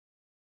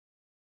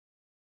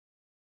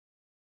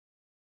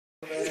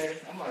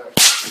On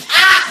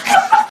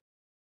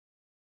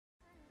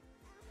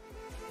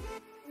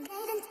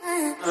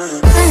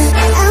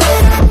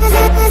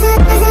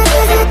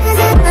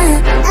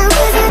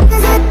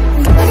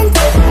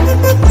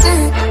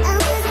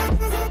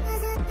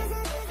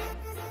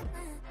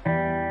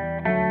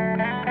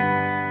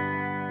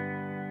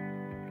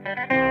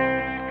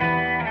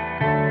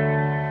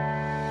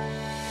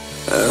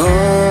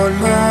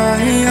my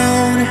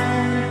own,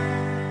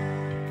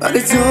 but I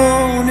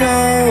don't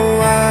know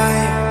why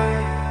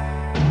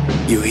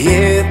you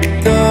hit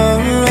the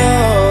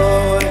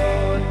road,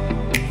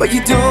 but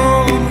you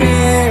don't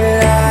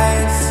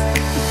realize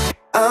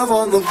I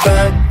won't look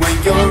back when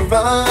you're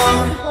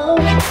around.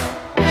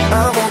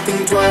 I won't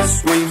think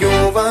twice when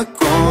you're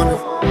gone.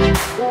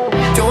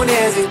 Don't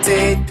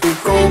hesitate to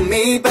call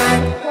me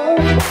back,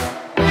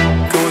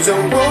 'cause I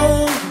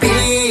won't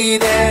be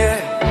there.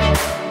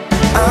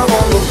 I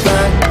won't look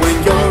back when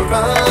you're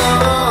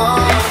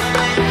around.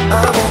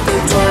 I won't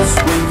think twice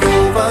when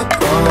you're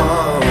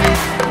gone.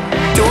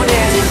 Don't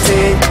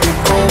hesitate to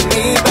call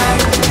me back,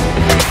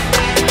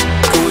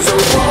 'cause I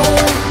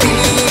won't be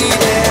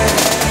there.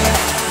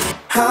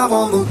 I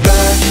won't look back.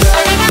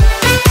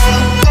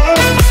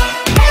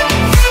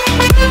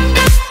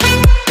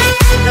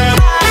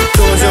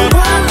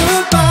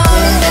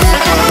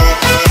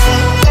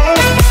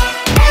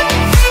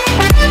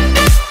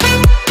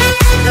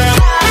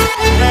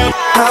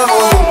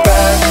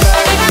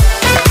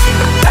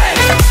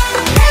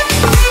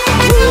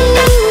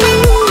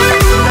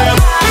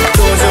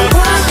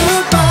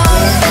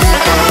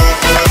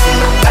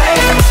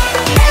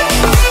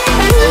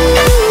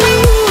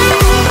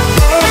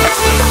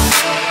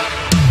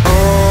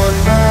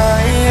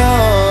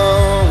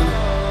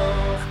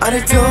 I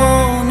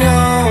don't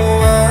know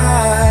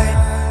why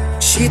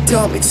she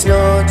told me it's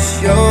not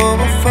your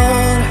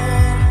fault,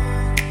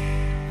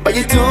 but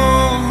you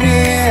don't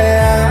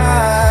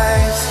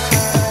realize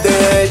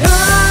that I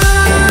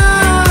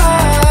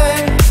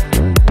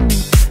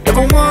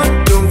never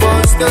wonder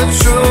what's the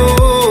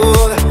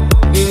truth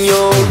in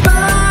your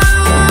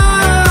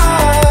eyes.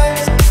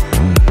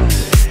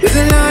 There's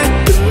a light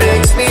that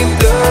makes me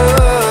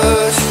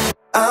blush.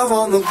 I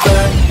won't look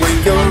back when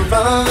you're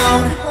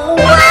around.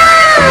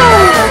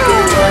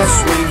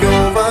 When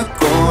you're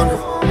gone,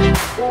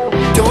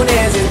 don't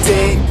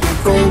hesitate to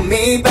call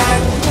me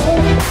back,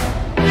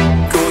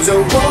 'cause I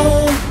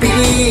won't be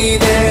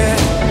there.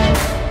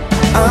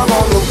 I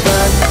won't look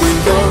back when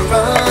you're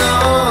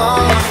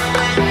around.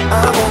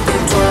 I won't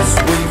think twice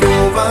when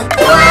you're gone.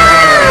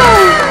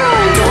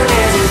 Don't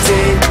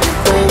hesitate to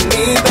call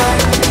me back,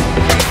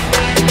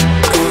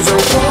 'cause I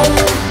won't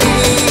be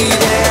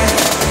there.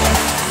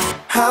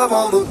 I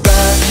won't look back.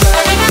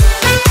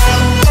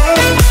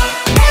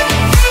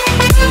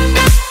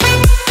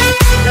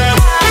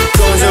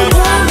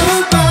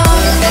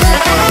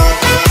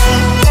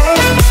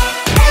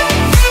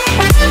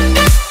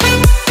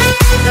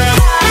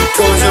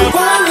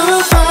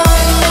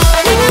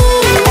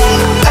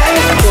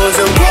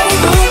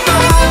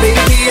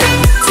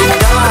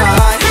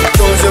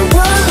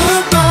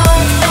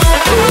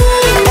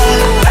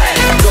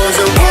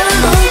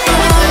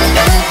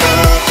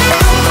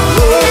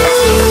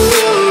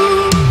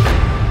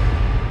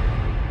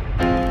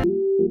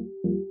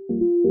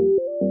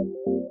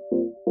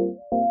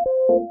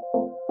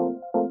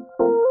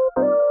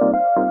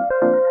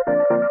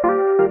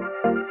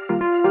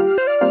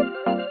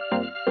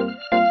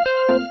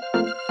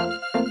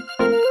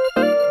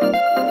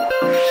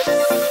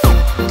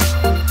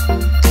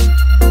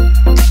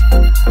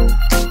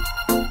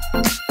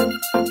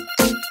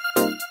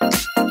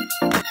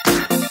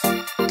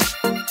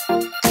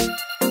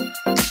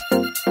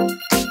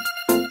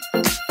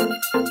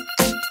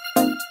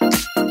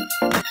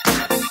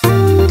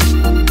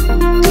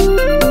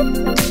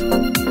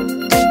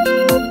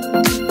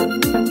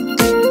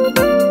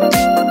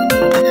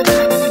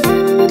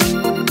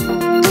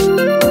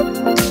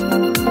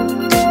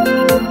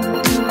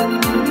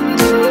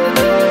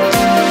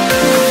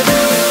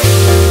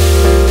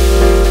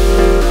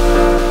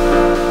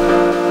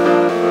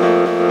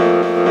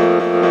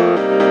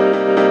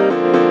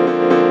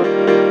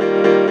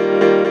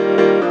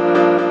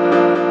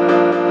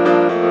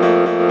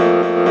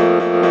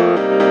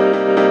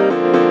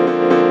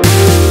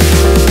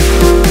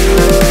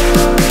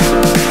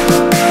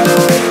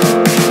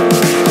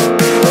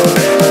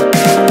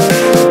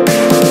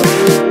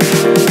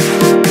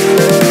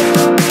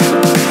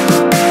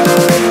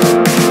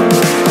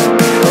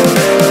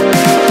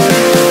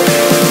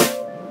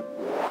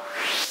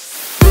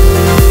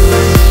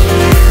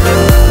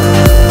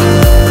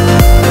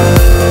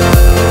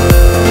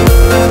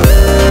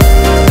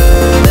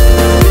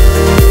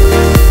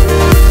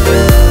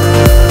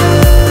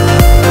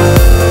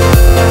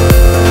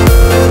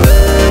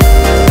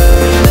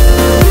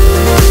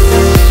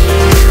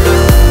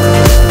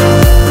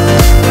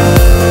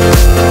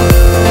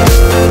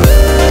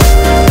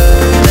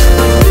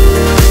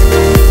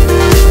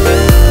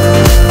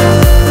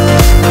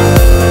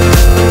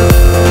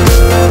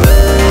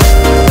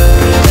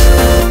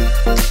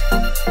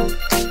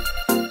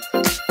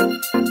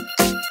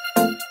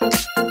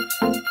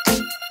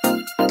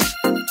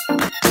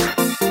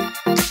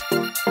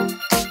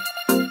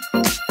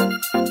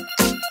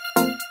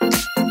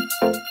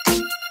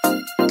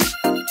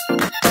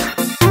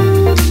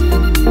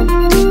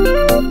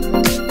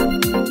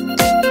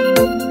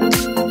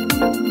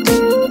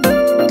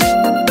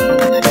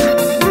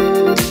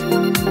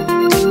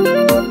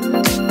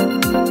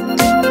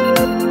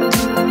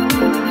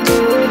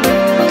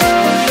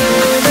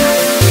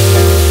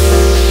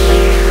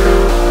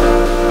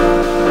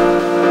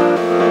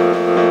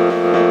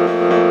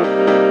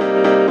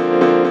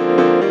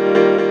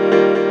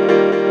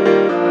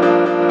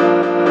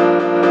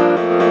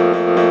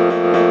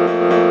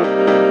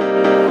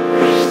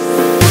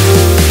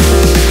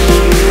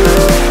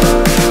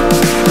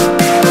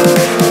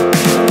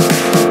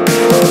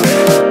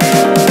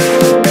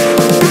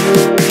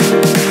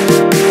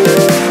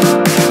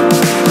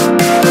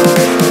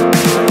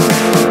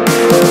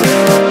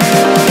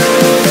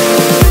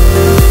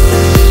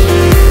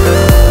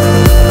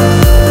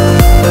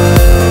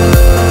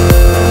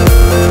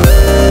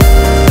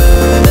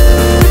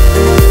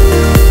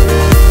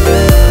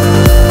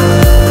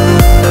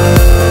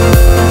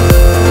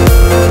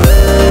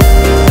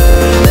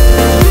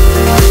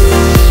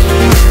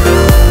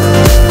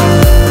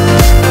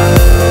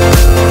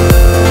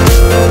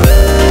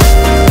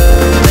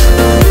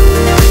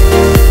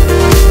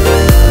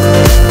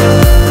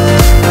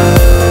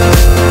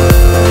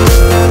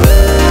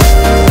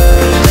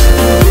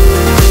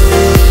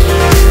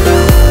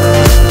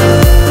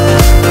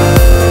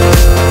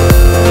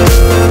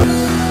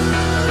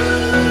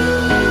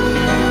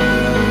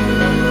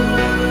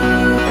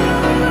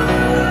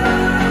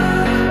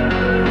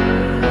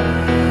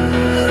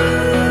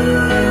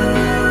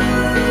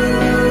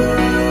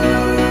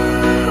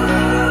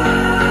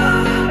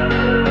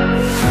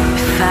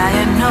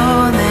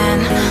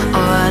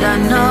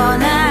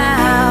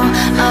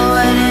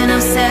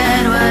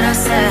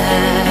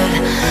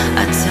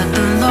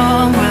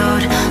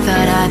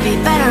 I'd be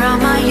better on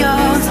my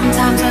own.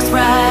 Sometimes what's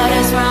right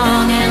is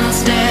wrong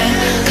instead.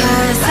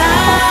 'Cause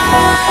I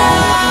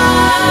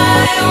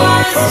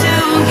was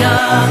too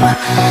young,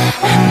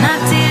 and I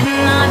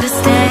didn't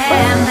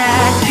understand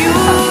that you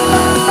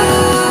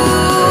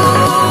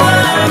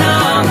were no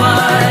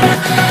one.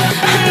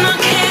 And I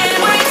can't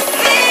wait to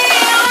see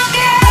you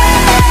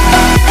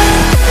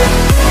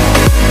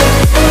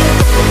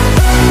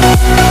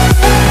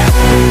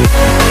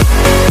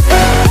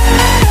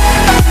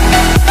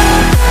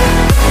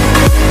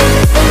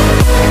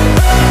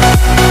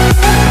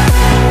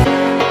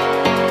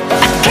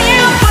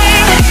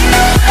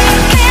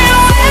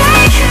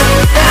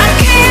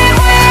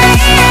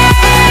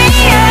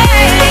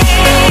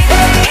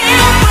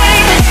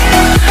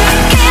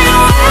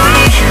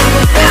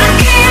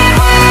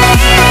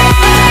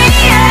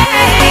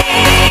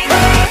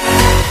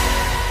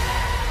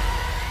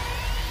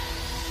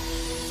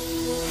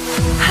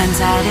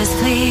hindsight is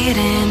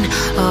fleeting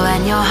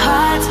when your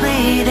heart's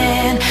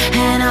bleeding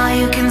and all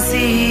you can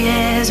see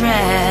is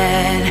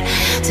red,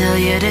 till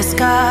you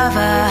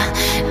discover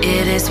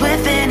it is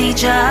within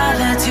each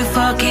other to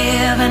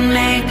forgive and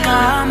make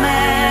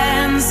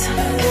amends.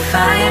 If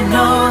I had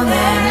known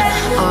then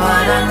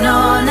what I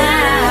know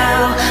now,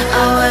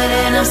 I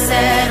wouldn't have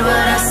said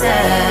what I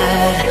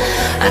said.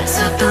 I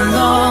took the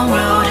long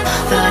road,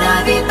 thought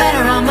I'd be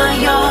better on my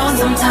own.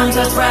 Sometimes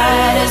what's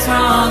right is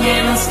wrong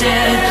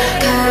instead.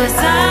 'Cause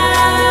I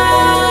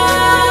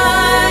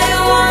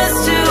was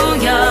too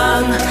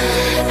young,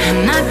 and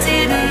I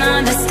didn't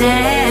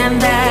understand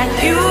that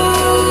you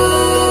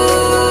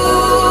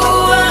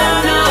were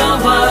no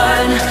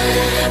one.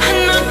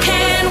 And I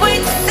can't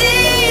wait to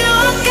see you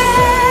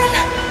again.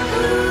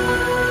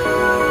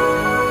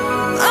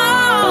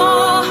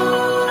 Oh,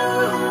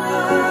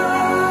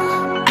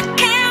 I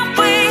can't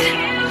wait,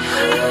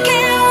 I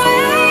can't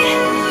wait,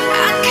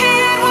 I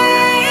can't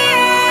wait.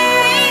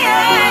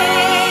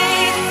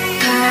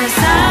 'Cause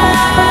I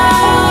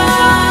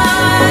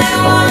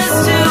was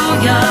too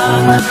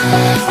young,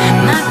 and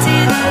I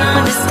didn't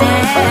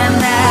understand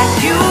that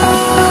you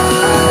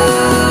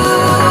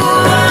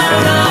were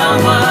the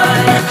one.